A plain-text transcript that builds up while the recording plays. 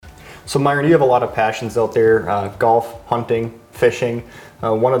So Myron, you have a lot of passions out there, golf, hunting, fishing.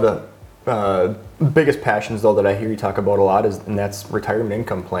 One of the biggest passions though that I hear you talk about a lot and that's retirement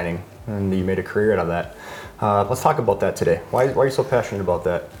income planning, and you made a career out of that. Let's talk about that today. Why are you so passionate about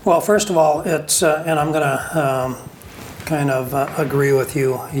that? Well, first of all, it's, and I'm going to kind of agree with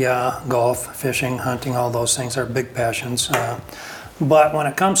you. Yeah, golf, fishing, hunting, all those things are big passions. But when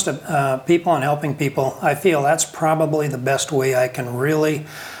it comes to people and helping people, I feel that's probably the best way I can really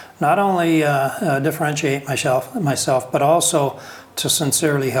not only differentiate myself, but also to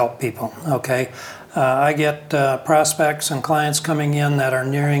sincerely help people, okay? I get prospects and clients coming in that are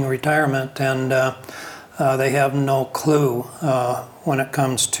nearing retirement, and they have no clue when it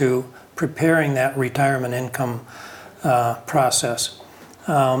comes to preparing that retirement income process.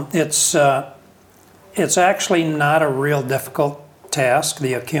 It's actually not a real difficult task,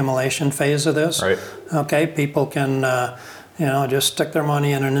 the accumulation phase of this. Right. Okay, people can just stick their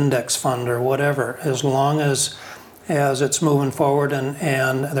money in an index fund or whatever, as long as it's moving forward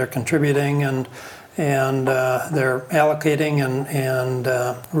and they're contributing and they're allocating and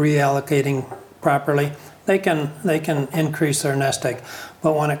reallocating properly, they can increase their nest egg.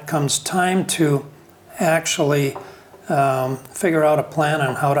 But when it comes time to actually figure out a plan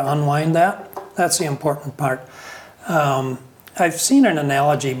on how to unwind that, that's the important part. I've seen an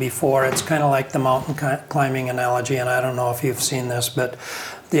analogy before. It's kind of like the mountain climbing analogy, and I don't know if you've seen this, but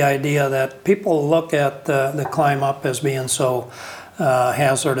the idea that people look at the climb up as being so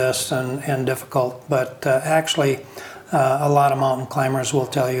hazardous and difficult, but actually a lot of mountain climbers will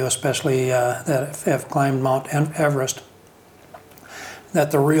tell you, especially that have climbed Mount Everest,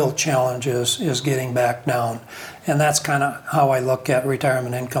 that the real challenge is getting back down. And that's kind of how I look at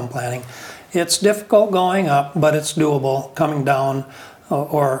retirement income planning. It's difficult going up, but it's doable. Coming down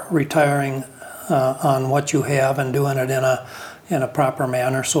or retiring on what you have and doing it in a proper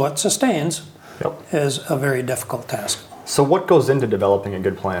manner so it sustains is a very difficult task. So what goes into developing a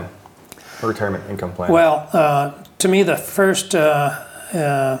good plan, a retirement income plan? Well, to me, the first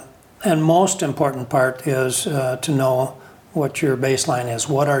and most important part is to know what your baseline is.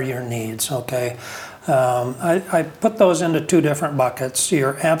 What are your needs, okay? I put those into two different buckets.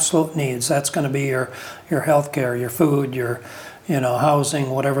 Your absolute needs, that's going to be your health care, your food, your housing,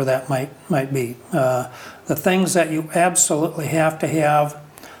 whatever that might be. The things that you absolutely have to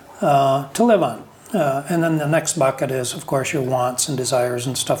live on. And then the next bucket is, of course, your wants and desires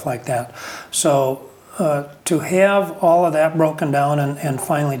and stuff like that. So to have all of that broken down and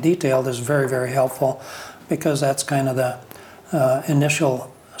finally detailed is very, very helpful, because that's kind of the initial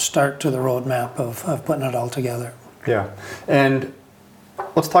start to the roadmap of putting it all together. Yeah, and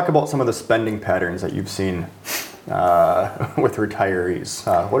let's talk about some of the spending patterns that you've seen with retirees.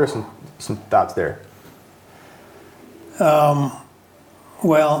 What are some thoughts there?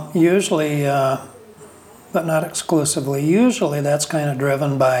 Well, usually, but not exclusively, usually that's kind of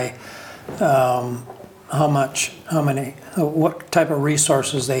driven by what type of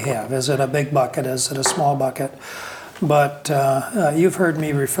resources they have. Is it a big bucket? Is it a small bucket? But you've heard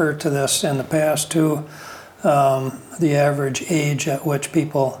me refer to this in the past too. The average age at which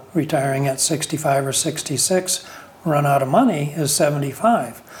people retiring at 65 or 66 run out of money is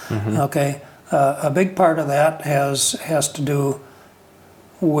 75. Mm-hmm. Okay, a big part of that has to do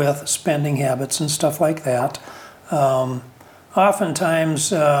with spending habits and stuff like that.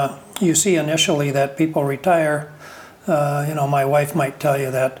 Oftentimes, you see initially that people retire. My wife might tell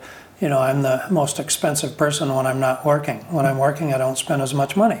you that, I'm the most expensive person when I'm not working. When I'm working, I don't spend as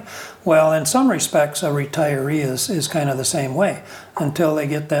much money. Well, in some respects, a retiree is kind of the same way, until they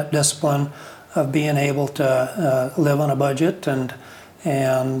get that discipline of being able to live on a budget and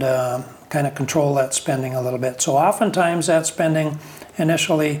kind of control that spending a little bit. So oftentimes that spending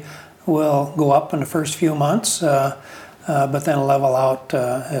initially will go up in the first few months, but then level out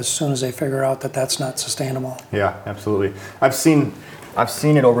as soon as they figure out that that's not sustainable. Yeah, absolutely. I've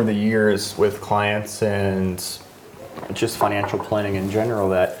seen it over the years with clients and just financial planning in general,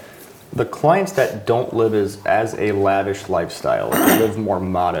 that the clients that don't live as a lavish lifestyle, live more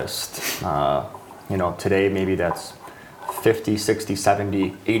modest, today maybe that's $50, $60,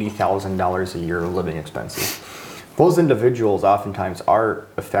 $70, $80,000 a year living expenses. Those individuals oftentimes are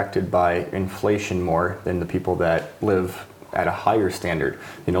affected by inflation more than the people that live at a higher standard.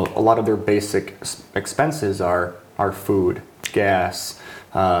 A lot of their basic expenses are food, gas,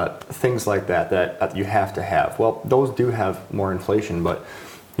 things like that you have to have. Well, those do have more inflation, but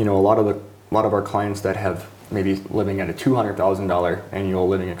a lot of our clients that have maybe living at a $200,000 annual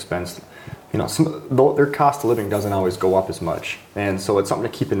living expense, their cost of living doesn't always go up as much, and so it's something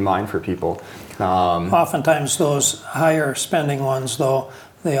to keep in mind for people. Oftentimes those higher spending ones, though,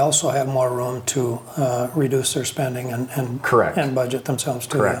 they also have more room to reduce their spending and Correct. And budget themselves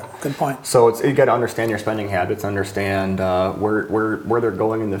too. Correct. Yeah, good point. So you got to understand your spending habits, understand where they're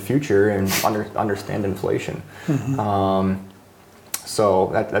going in the future, and understand inflation. Mm-hmm. So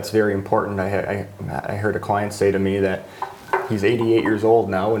that's very important. I heard a client say to me that he's 88 years old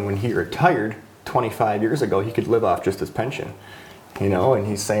now, and when he retired 25 years ago, he could live off just his pension. And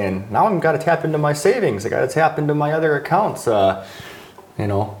he's saying, now I've got to tap into my savings. I got to tap into my other accounts. What's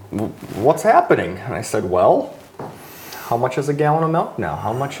happening? And I said, well, how much is a gallon of milk now?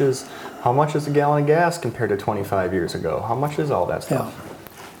 How much is a gallon of gas compared to 25 years ago? How much is all that stuff? Yeah.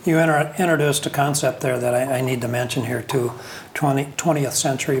 You introduced a concept there that I need to mention here too, 20th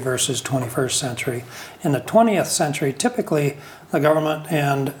century versus 21st century. In the 20th century, typically the government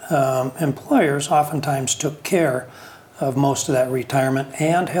and employers oftentimes took care of most of that retirement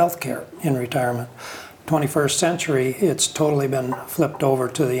and health care in retirement. 21st century, it's totally been flipped over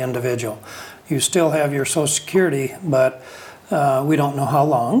to the individual. You still have your Social Security, but we don't know how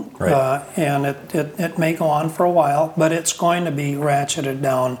long, right. And it may go on for a while, but it's going to be ratcheted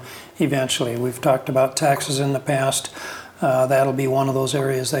down eventually. We've talked about taxes in the past. That'll be one of those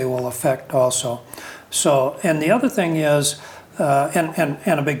areas they will affect also. So, and the other thing is,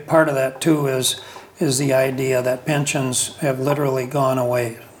 and a big part of that too is the idea that pensions have literally gone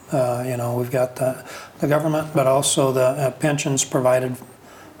away. We've got the government, but also the pensions provided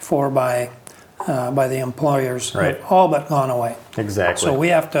for by the employers right. have all but gone away. Exactly. So we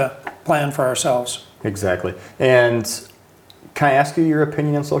have to plan for ourselves. Exactly. And can I ask you your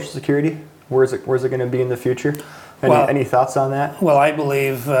opinion on Social Security? Where's it going to be in the future? Any thoughts on that? Well, I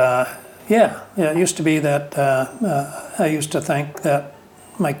believe, it used to be that I used to think that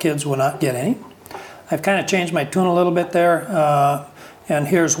my kids would not get any. I've kind of changed my tune a little bit there, and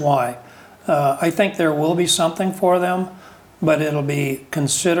here's why. I think there will be something for them, but it'll be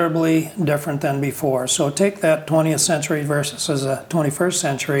considerably different than before. So take that 20th century versus the 21st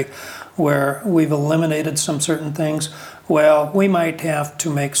century, where we've eliminated some certain things. Well, we might have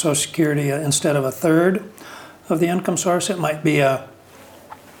to make Social Security instead of a third of the income source, it might be a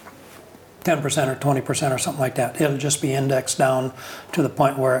 10% or 20% or something like that. It'll just be indexed down to the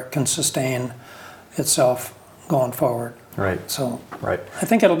point where it can sustain itself going forward. Right. So right. I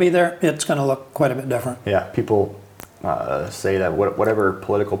think it'll be there. It's going to look quite a bit different. Yeah, people say that whatever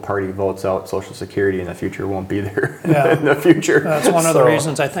political party votes out Social Security in the future won't be there in the future. That's one of the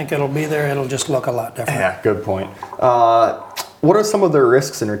reasons I think it'll be there. It'll just look a lot different. Yeah, good point. What are some of the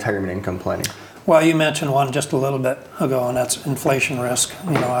risks in retirement income planning? Well, you mentioned one just a little bit ago, and that's inflation risk,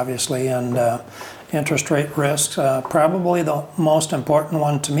 obviously, and interest rate risks. Probably the most important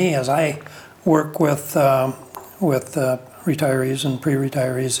one to me as I work with retirees and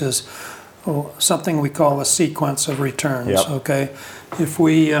pre-retirees is something we call a sequence of returns. Yep. Okay, if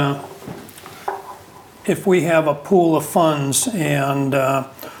we have a pool of funds and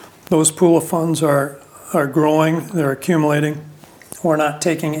those pool of funds are growing, they're accumulating, we're not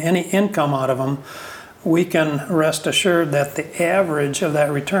taking any income out of them, we can rest assured that the average of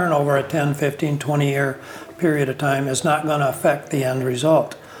that return over a 10, 15, 20 year period of time is not going to affect the end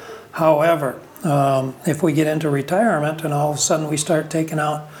result. However, if we get into retirement and all of a sudden we start taking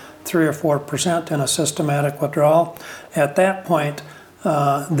out 3 or 4% in a systematic withdrawal, at that point,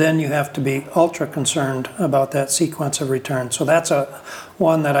 then you have to be ultra concerned about that sequence of return. So that's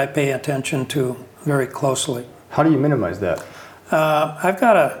one that I pay attention to very closely. How do you minimize that? I've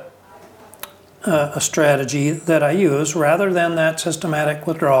got a strategy that I use rather than that systematic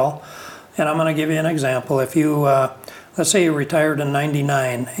withdrawal, and I'm going to give you an example. If you, let's say you retired in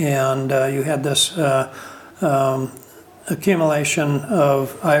 '99 and you had this accumulation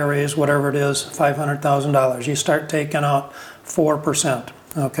of IRAs, whatever it is, $500,000. You start taking out 4%,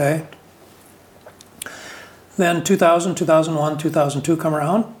 okay? Then 2000, 2001, 2002 come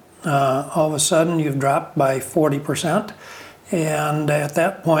around. All of a sudden you've dropped by 40%. And at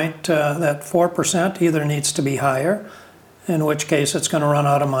that point, that 4% either needs to be higher, in which case it's going to run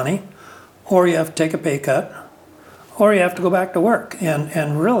out of money, or you have to take a pay cut, or you have to go back to work.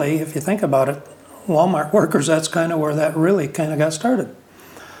 And really, if you think about it, Walmart workers, that's kind of where that really kind of got started.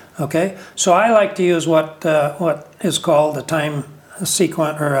 Okay, so I like to use what is called a time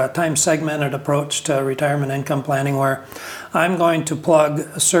sequence or a time segmented approach to retirement income planning, where I'm going to plug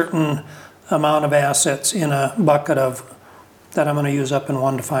a certain amount of assets in a bucket of that I'm going to use up in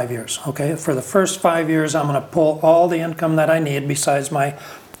 1 to 5 years. Okay, for the first 5 years, I'm going to pull all the income that I need besides my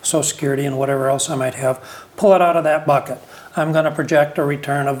Social Security and whatever else I might have, pull it out of that bucket. I'm going to project a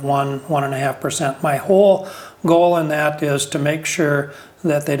return of 1.5%. My whole goal in that is to make sure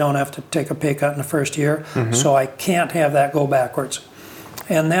that they don't have to take a pay cut in the first year, so I can't have that go backwards.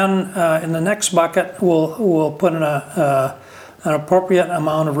 And then in the next bucket, we'll put in an appropriate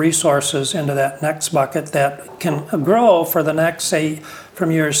amount of resources into that next bucket that can grow for the next, say,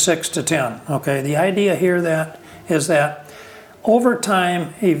 from years 6 to 10. Okay, the idea here is that over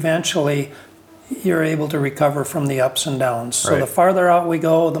time, eventually, you're able to recover from the ups and downs. So the farther out we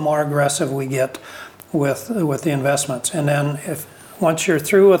go, the more aggressive we get with the investments. And then once you're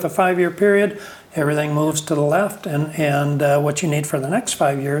through with a 5-year period, everything moves to the left, and what you need for the next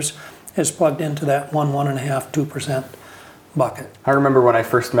 5 years is plugged into that 1.5%, 2% bucket. I remember when I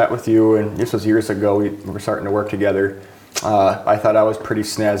first met with you, and this was years ago, we were starting to work together. I thought I was pretty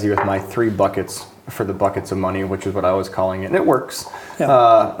snazzy with my 3 buckets for the buckets of money, which is what I was calling it, and it works. And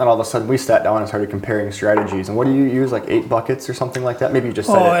all of a sudden we sat down and started comparing strategies. And what do you use, like 8 buckets or something like that? Maybe you just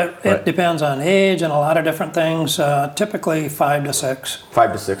said it depends on age and a lot of different things. Typically 5 to 6.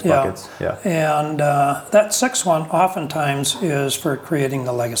 5 to 6 buckets, yeah. And that 6th one oftentimes is for creating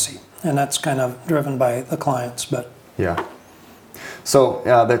the legacy, and that's kind of driven by the clients. But yeah. So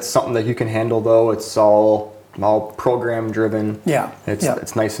that's something that you can handle, though. It's all program driven. Yeah.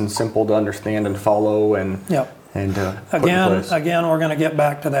 It's nice and simple to understand and follow and put in place. Again, we're going to get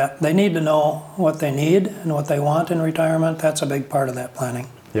back to that. They need to know what they need and what they want in retirement. That's a big part of that planning.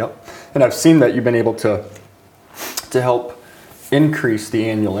 Yep. And I've seen that you've been able to help increase the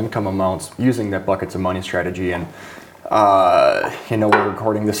annual income amounts using that buckets of money strategy. And we're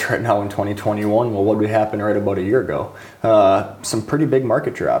recording this right now in 2021. Well, what would happen right about a year ago? Some pretty big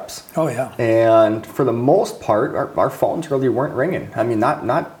market drops. Oh yeah. And for the most part, our phones really weren't ringing. I mean,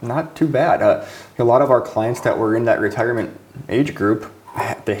 not too bad. A lot of our clients that were in that retirement age group,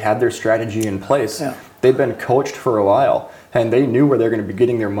 they had their strategy in place. Yeah. They've been coached for a while, and they knew where they're going to be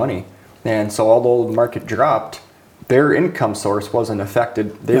getting their money. And so although the market dropped, their income source wasn't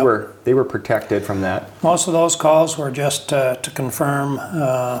affected. They were protected from that. Most of those calls were just to confirm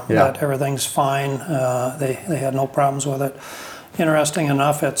that everything's fine. They had no problems with it. Interesting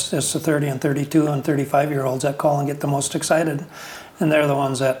enough, it's the 30 and 32 and 35-year-olds that call and get the most excited, and they're the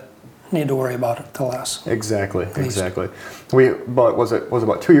ones that need to worry about it the less. Exactly. But was it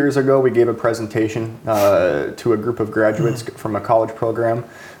about 2 years ago? We gave a presentation to a group of graduates from a college program.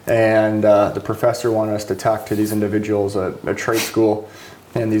 And the professor wanted us to talk to these individuals at a trade school,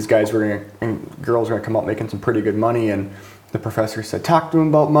 and these guys and girls were going to come out making some pretty good money. And the professor said, talk to them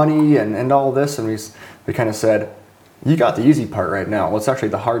about money and all this. And we kind of said, you got the easy part right now. Well, it's actually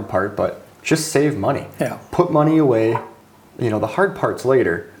the hard part, but just save money. Yeah. Put money away. The hard part's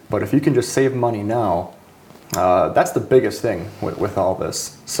later, but if you can just save money now, that's the biggest thing with all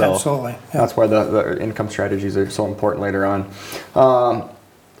this. So absolutely. Yeah. That's why the income strategies are so important later on.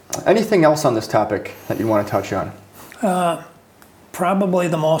 Anything else on this topic that you want to touch on? Probably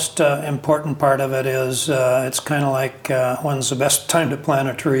the most important part of it is it's kind of like when's the best time to plant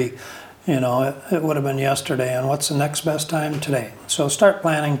a tree? It would have been yesterday, and what's the next best time? Today. So start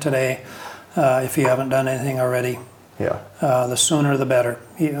planning today if you haven't done anything already. Yeah. The sooner the better,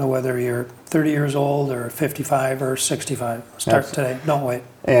 whether you're 30 years old or 55 or 65. Start today. Don't wait.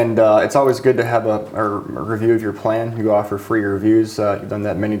 And it's always good to have a review of your plan. You offer free reviews. You've done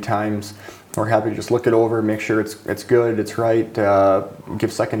that many times. We're happy to just look it over, make sure it's good, it's right,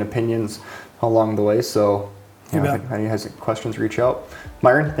 give second opinions along the way. So if anyone has questions, reach out.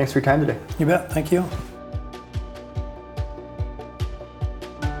 Myron, thanks for your time today. You bet. Thank you.